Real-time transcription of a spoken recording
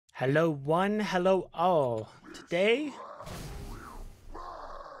Hello one, hello all. Today, we're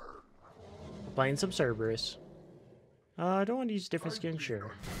playing some Cerberus. I don't want to use different skin,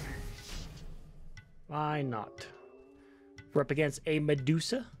 sure. Why not? We're up against a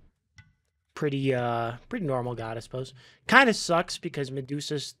Medusa. Pretty normal god, I suppose. Kind of sucks because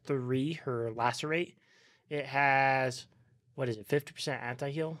Medusa's 3, her lacerate. It has, what is it, 50%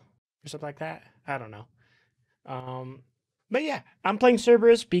 anti-heal? Or something like that? I don't know. But yeah, I'm playing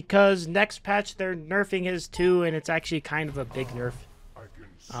Cerberus because next patch they're nerfing his too, and it's actually kind of a big nerf.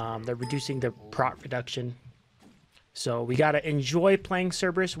 They're reducing the prot reduction. So we gotta enjoy playing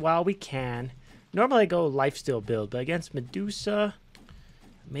Cerberus while we can. Normally I go lifesteal build, but against Medusa,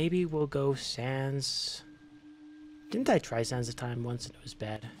 maybe we'll go Sans. Didn't I try Sans a time once and it was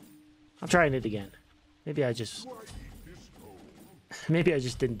bad? I'm trying it again. Maybe I just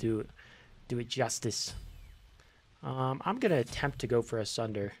didn't do it justice. I'm gonna attempt to go for a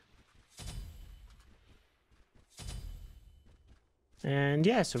Sunder. And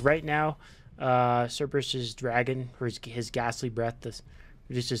yeah, so right now, Cerberus's dragon, or his ghastly breath, this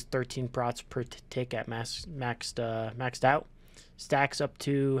reduces 13 prots per tick at maxed out. Stacks up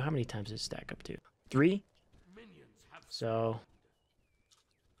to, how many times does it stack up to? 3? So,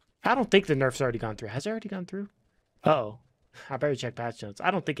 I don't think the nerf's already gone through. Has it already gone through? Uh-oh. I better check patch notes. I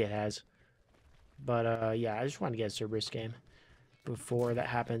don't think it has. But, yeah, I just want to get a Cerberus game before that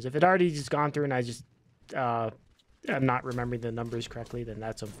happens. If it already just gone through and I just, I'm not remembering the numbers correctly, then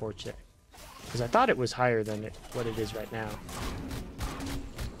that's unfortunate. Because I thought it was higher than what it is right now.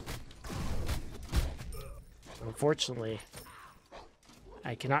 Unfortunately,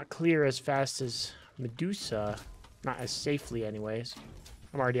 I cannot clear as fast as Medusa. Not as safely, anyways.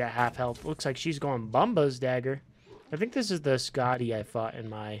 I'm already at half health. Looks like she's going Bumba's dagger. I think this is the Scotty I fought in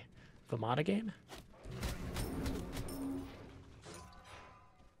my Vamata game.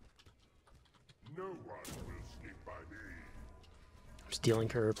 No one will sleep by me. Stealing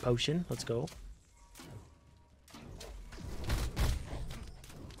her potion. Let's go.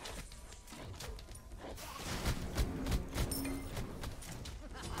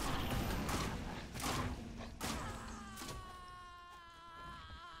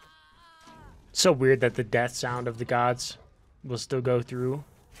 So weird that the death sound of the gods will still go through.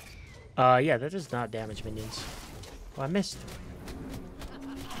 Yeah, that does not damage minions. Oh, I missed.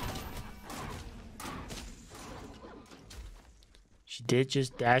 She did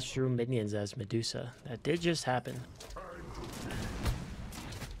just dash through minions as Medusa. That did just happen.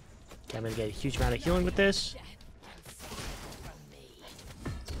 Okay, I'm gonna get a huge amount of healing with this.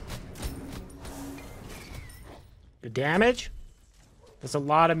 Good damage. That's a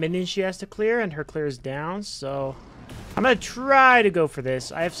lot of minions she has to clear, and her clear is down, so I'm gonna try to go for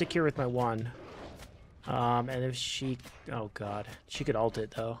this. I have secure with my 1. And if she... Oh, God. She could ult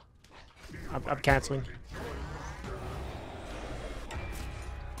it, though. I'm canceling.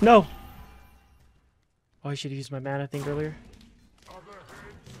 No! Oh, I should have used my mana thing earlier. You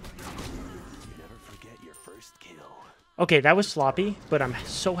never forget your first kill. Okay, that was sloppy, but I'm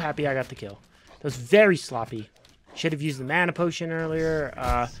so happy I got the kill. That was very sloppy. Should have used the mana potion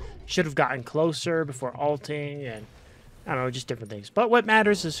earlier. Should have gotten closer before ulting, and I don't know, just different things. But what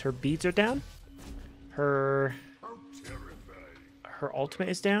matters is her beads are down. Her ultimate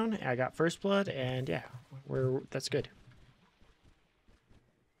is down. I got first blood, and yeah, that's good.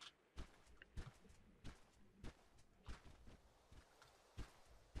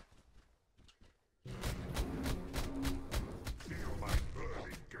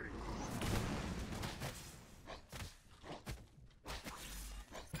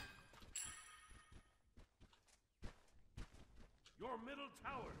 Your middle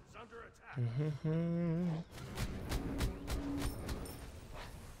tower is under attack.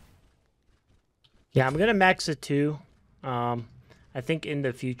 Yeah, I'm gonna max it 2. I think in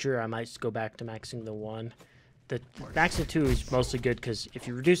the future I might just go back to maxing the 1. The maxing 2 is mostly good because if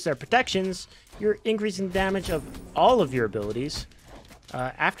you reduce their protections, you're increasing the damage of all of your abilities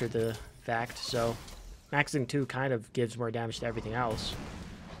after the fact. So maxing 2 kind of gives more damage to everything else.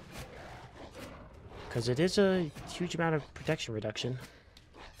 Because it is a huge amount of protection reduction.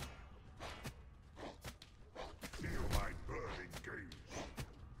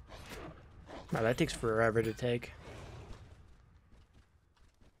 Wow, that takes forever to take.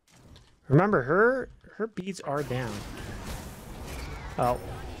 Remember, her beads are down. Oh,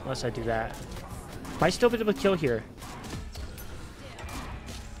 unless I do that. Might still be able to kill here.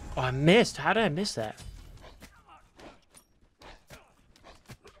 Oh, I missed. How did I miss that?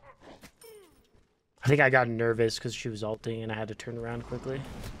 I think I got nervous because she was ulting and I had to turn around quickly.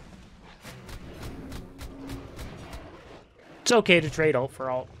 It's okay to trade ult for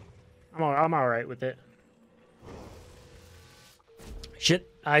ult. I'm all right with it.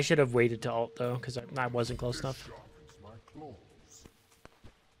 I should have waited to ult though, because I wasn't close enough.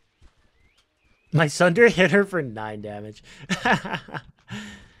 My Sunder hit her for 9 damage.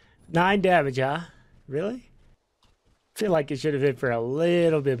 9 damage, huh? Really? I feel like it should have hit for a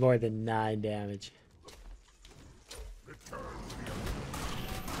little bit more than 9 damage.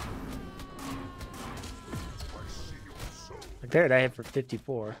 Like there, that hit for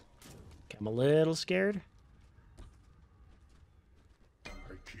 54. Okay, I'm a little scared.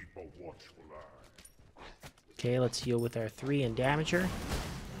 Okay, let's heal with our 3 and damage her.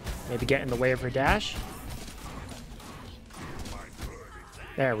 Maybe get in the way of her dash.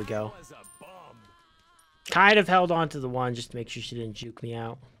 There we go. Kind of held on to the 1 just to make sure she didn't juke me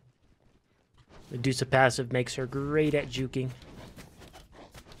out. Medusa passive makes her great at juking.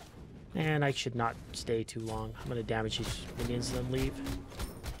 And I should not stay too long. I'm going to damage these minions and then leave.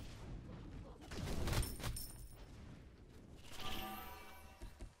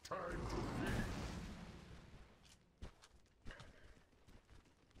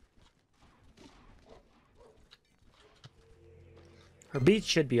 Her beats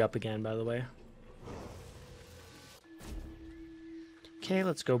should be up again, by the way. Okay,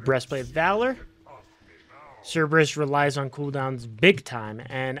 let's go Breastplate of Valor. Cerberus relies on cooldowns big time,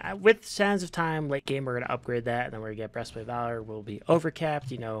 and with Sands of Time, late game, we're going to upgrade that, and then we're going to get Breastplate of Valor. We'll be overcapped,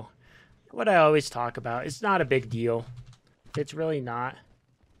 you know, what I always talk about. It's not a big deal. It's really not.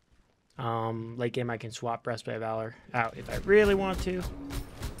 Late game, I can swap Breastplate of Valor out if I really want to,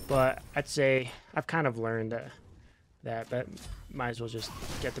 but I'd say I've kind of learned that, but might as well just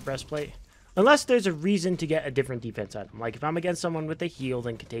get the breastplate. Unless there's a reason to get a different defense item. Like if I'm against someone with a heal,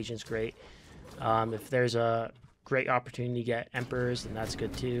 then Contagion's great. If there's a great opportunity to get Emperors, then that's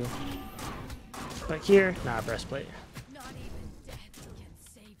good too. But here, nah, breastplate. Not even death can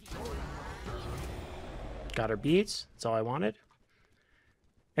save you. Got her beats. That's all I wanted.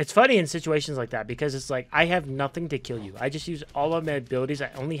 It's funny in situations like that because it's like I have nothing to kill you. I just use all of my abilities. I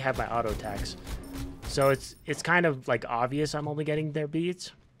only have my auto attacks. So it's kind of like obvious I'm only getting their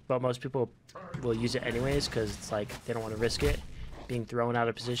beats, but most people will use it anyways because it's like they don't want to risk it being thrown out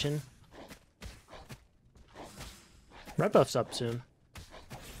of position. Red buff's up soon.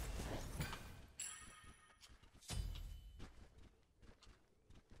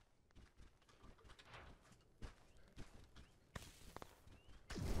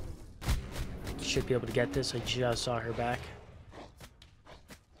 Should be able to get this. I just saw her back.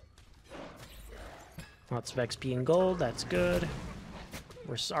 Lots of XP and gold, that's good.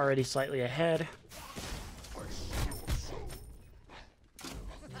 We're already slightly ahead.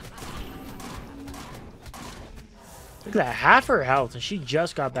 Look at that, half her health, and she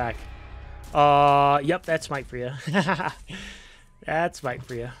just got back. Yep, that's Smite for you. That's Smite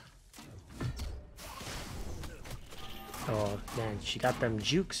for you. Oh, man, she got them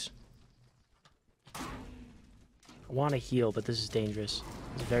jukes. I want to heal, but this is dangerous.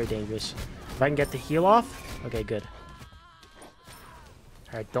 It's very dangerous. If I can get the heal off, okay, good.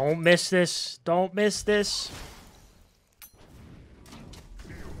 All right, don't miss this. Don't miss this.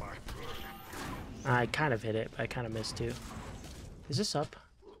 I kind of hit it, but I kind of missed too. Is this up?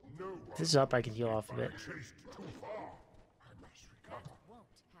 If this is up, I can heal off of it.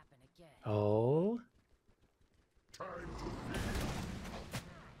 Oh.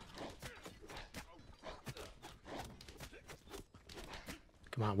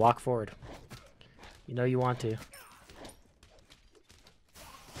 Come on, walk forward. You know you want to.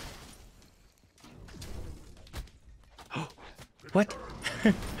 What?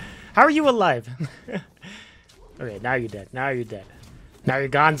 How are you alive? Okay, now you're dead. Now you're dead. Now you're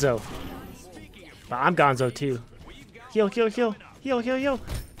Gonzo. But I'm Gonzo too. Heal, heal, heal. Heal, heal, heal.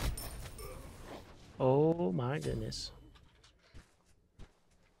 Oh my goodness.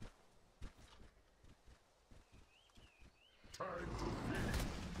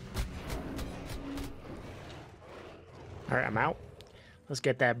 Alright, I'm out. Let's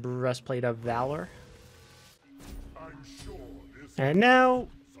get that Breastplate of Valor. And now,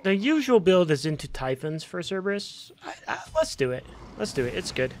 the usual build is into Typhons for Cerberus. Let's do it. Let's do it.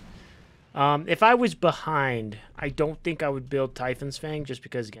 It's good. If I was behind, I don't think I would build Typhon's Fang, just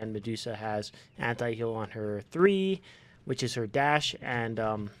because, again, Medusa has anti-heal on her 3, which is her dash, and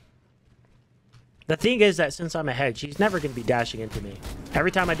the thing is that since I'm ahead, she's never going to be dashing into me.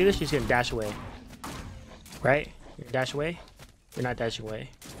 Every time I do this, she's going to dash away. Right? You're dash away? You're not dashing away.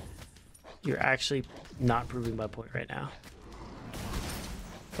 You're actually not proving my point right now.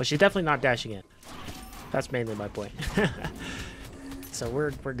 Well, she's definitely not dashing in. That's mainly my point. So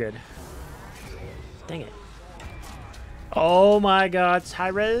we're good. Dang it. Oh my god, it's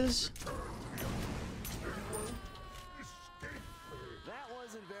Hi-Rez. That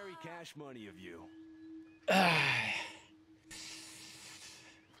wasn't very cash money of you.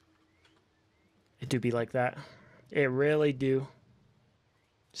 It do be like that. It really do.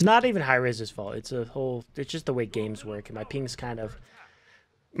 It's not even Hi-Rez's fault. It's just the way games work. And my ping's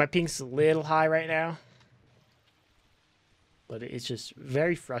a little high right now. But it's just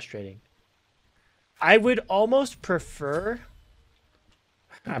very frustrating. I would almost prefer...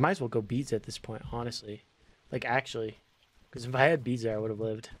 I might as well go beads at this point, honestly. Like, actually. Because if I had beads there, I would have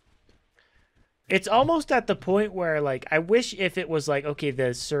lived. It's almost at the point where, like, I wish if it was like, okay,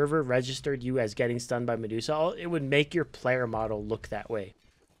 the server registered you as getting stunned by Medusa, it would make your player model look that way.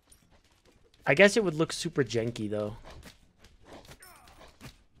 I guess it would look super janky, though.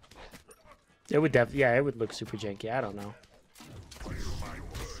 It would definitely, yeah, it would look super janky. I don't know.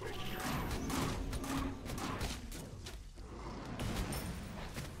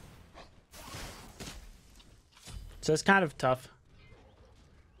 So it's kind of tough.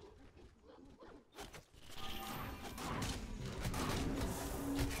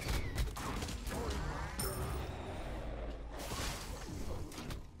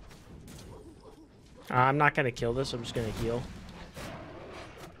 I'm not going to kill this. I'm just going to heal.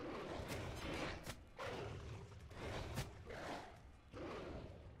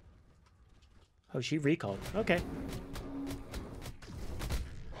 Oh, she recalled. Okay.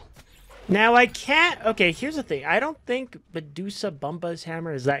 Now I can't... Okay, here's the thing. I don't think Medusa Bumba's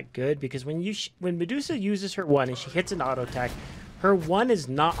hammer is that good because when Medusa uses her 1 and she hits an auto attack, her 1 is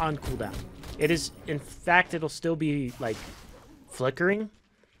not on cooldown. It is... In fact, it'll still be, like, flickering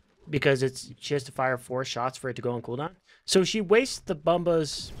because she has to fire 4 shots for it to go on cooldown. So she wastes the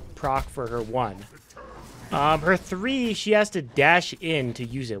Bumba's proc for her 1. Her 3, she has to dash in to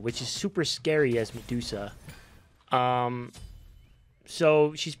use it, which is super scary as Medusa.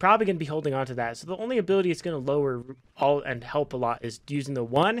 So she's probably going to be holding on to that. So the only ability it's going to lower all and help a lot is using the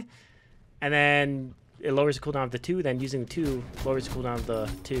 1, and then it lowers the cooldown of the 2, then using the 2 lowers the cooldown of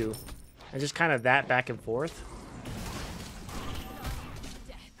the 2. And just kind of that back and forth.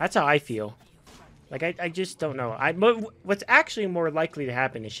 That's how I feel. Like, I just don't know. What's actually more likely to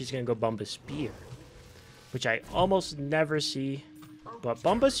happen is she's going to go Bumba Spear, which I almost never see. But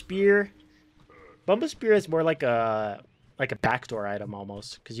Bumba Spear is more like a backdoor item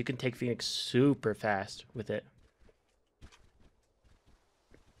almost, because you can take Phoenix super fast with it.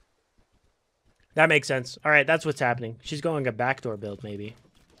 That makes sense. All right, that's what's happening. She's going a backdoor build, maybe.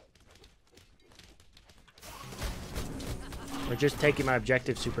 Or just taking my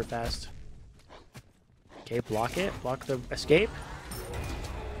objective super fast. Okay, block it. Block the escape.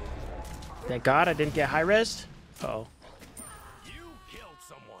 Thank God I didn't get Hi-Rez. Uh-oh. You killed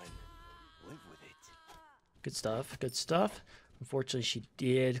someone. Live with it. Good stuff. Good stuff. Unfortunately, she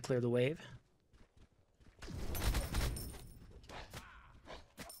did clear the wave.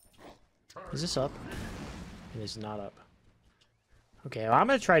 Is this up? It is not up. Okay, well, I'm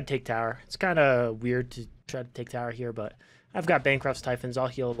going to try to take tower. It's kind of weird to try to take tower here, but I've got Bancroft's Typhons. I'll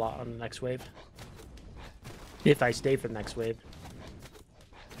heal a lot on the next wave. If I stay for the next wave.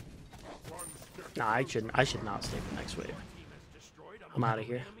 Nah, I should not stay for the next wave. I'm out of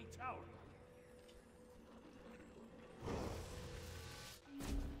here.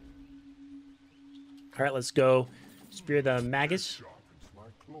 All right, let's go. Spear the Magus.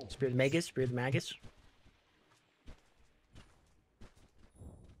 Spear the Magus. Spear the Magus.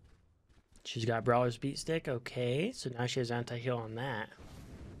 She's got Brawler's Beat Stick. Okay, so now she has anti-heal on that.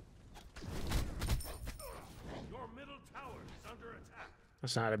 Your middle tower is under attack.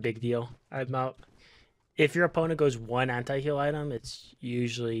 That's not a big deal. I'm out. If your opponent goes 1 anti-heal item, it's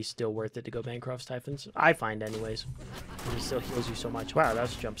usually still worth it to go Bancroft's Typhons. I find anyways. It still heals you so much. Wow, that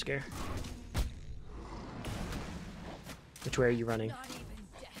was a jump scare. Which way are you running?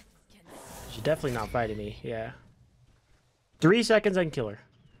 She's definitely not fighting me. Yeah. 3 seconds, I can kill her.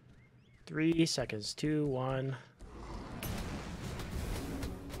 3 seconds. 2, 1.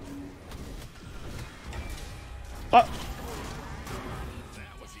 Oh!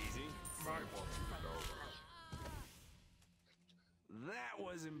 That was easy. That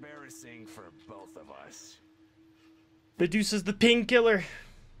was embarrassing for both of us. Medusa's the ping killer.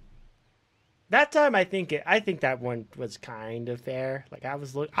 That time, I think that one was kind of fair. Like I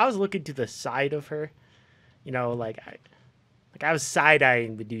was looking to the side of her, you know, like I was side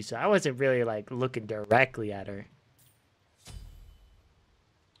eyeing Medusa. I wasn't really like looking directly at her.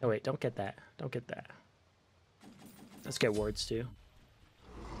 Oh wait, don't get that. Don't get that. Let's get wards too.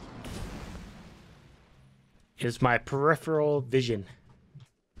 Is my peripheral vision.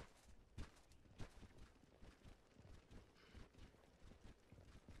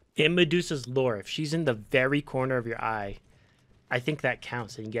 In Medusa's lore, if she's in the very corner of your eye, I think that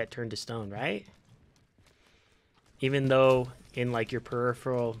counts and you get turned to stone, right? Even though in like your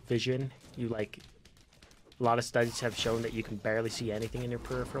peripheral vision, you like, a lot of studies have shown that you can barely see anything in your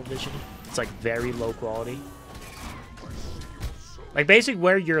peripheral vision. It's like very low quality. Like basically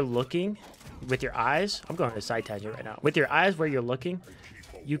where you're looking with your eyes, I'm going to a side tangent right now. With your eyes where you're looking,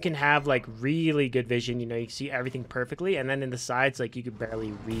 you can have like really good vision, you know, you can see everything perfectly, and then in the sides, like you can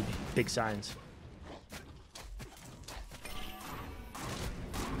barely read big signs.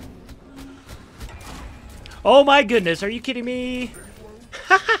 Oh my goodness, are you kidding me?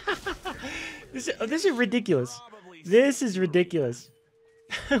 This is ridiculous. This is ridiculous.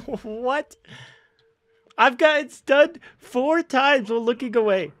 What? I've gotten stunned 4 times while looking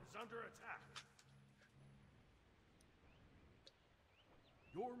away.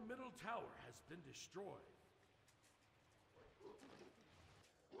 Your middle tower has been destroyed.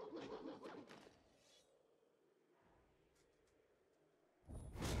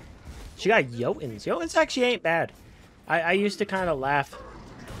 She got Jotuns. Jotuns actually ain't bad. I used to kind of laugh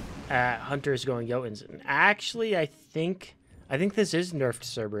at hunters going Jotuns. And actually, I think this is nerfed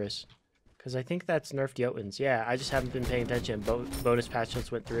Cerberus. Because I think that's nerfed Jotuns. Yeah, I just haven't been paying attention. Bonus patch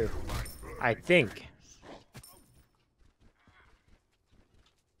notes went through. I think.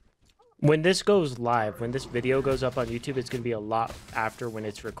 When this goes live, when this video goes up on YouTube, it's going to be a lot after when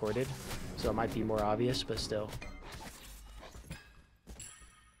it's recorded. So it might be more obvious, but still.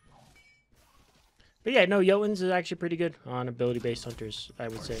 But yeah, no, Jotuns is actually pretty good on ability-based hunters, I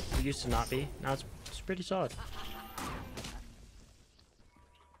would say. It used to not be. Now it's pretty solid.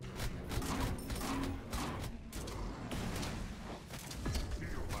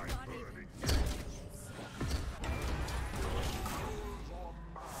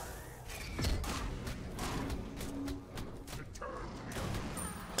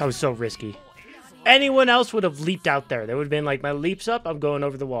 That was so risky. Anyone else would have leaped out there. They would have been like, my leap's up, I'm going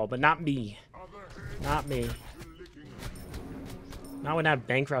over the wall. But not me. Not me. Not when I have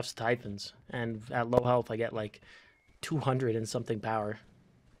Bancroft's Typhons. And at low health, I get like 200 and something power.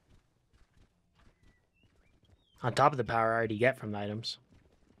 On top of the power I already get from the items.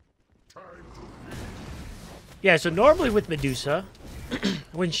 Yeah, so normally with Medusa,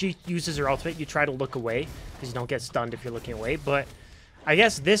 when she uses her ultimate, you try to look away. Because you don't get stunned if you're looking away. But I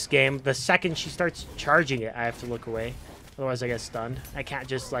guess this game, the second she starts charging it, I have to look away. Otherwise I get stunned. I can't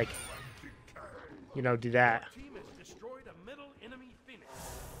just like, you know, do that.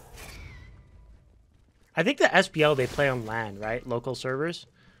 I think the SPL, they play on LAN, right? Local servers.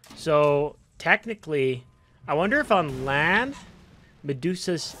 So technically, I wonder if on LAN,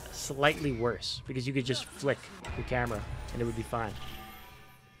 Medusa's slightly worse. Because you could just flick your camera and it would be fine.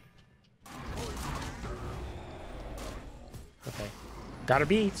 Okay. Got her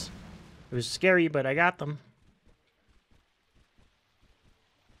beats. It was scary, but I got them.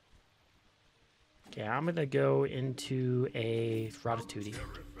 Okay, I'm gonna go into a Ratatouille.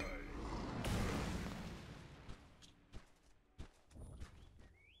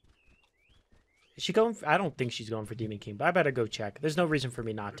 Is she going for, I don't think she's going for Demon King, but I better go check. There's no reason for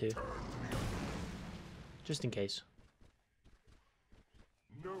me not to. Just in case.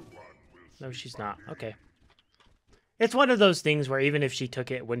 No, she's not. Okay. It's one of those things where even if she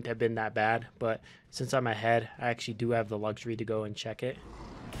took it, it wouldn't have been that bad. But since I'm ahead, I actually do have the luxury to go and check it.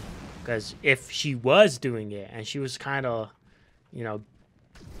 Because if she was doing it and she was kind of, you know,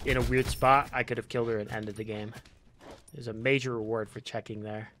 in a weird spot, I could have killed her and ended the game. There's a major reward for checking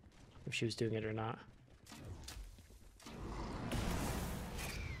there, if she was doing it or not.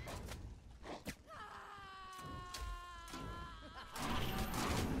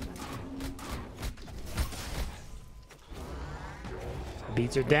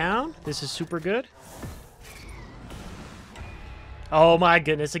 Beats are down. This is super good. Oh my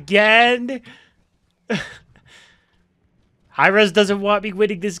goodness, again! Hi-Rez doesn't want me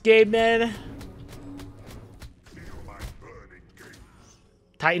winning this game, man.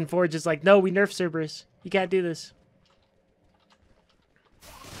 Titan Forge is like, no, we nerf Cerberus. You can't do this.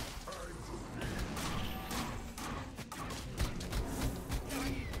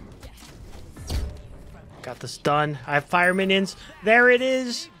 Got the stun. I have fire minions. There it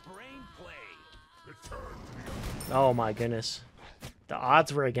is. Oh my goodness. The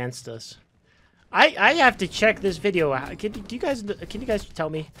odds were against us. I have to check this video. Can you guys tell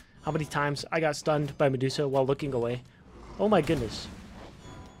me how many times I got stunned by Medusa while looking away? Oh my goodness.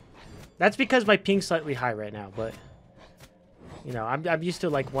 That's because my ping's slightly high right now, but you know, I'm used to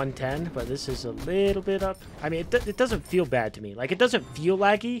like 110, but this is a little bit up. I mean, it doesn't feel bad to me. Like, it doesn't feel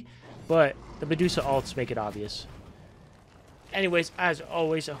laggy, but the Medusa ults make it obvious. anyways, as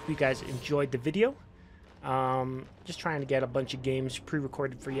always, I hope you guys enjoyed the video. Just trying to get a bunch of games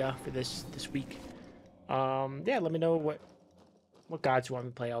pre-recorded for you for this week. Yeah, let me know what gods you want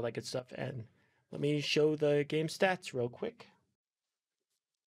me to play, all that good stuff, and let me show the game stats real quick.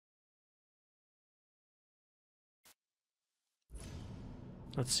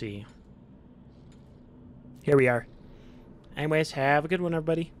 Let's see. Here we are. Anyways, have a good one,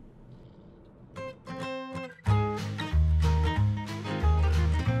 everybody.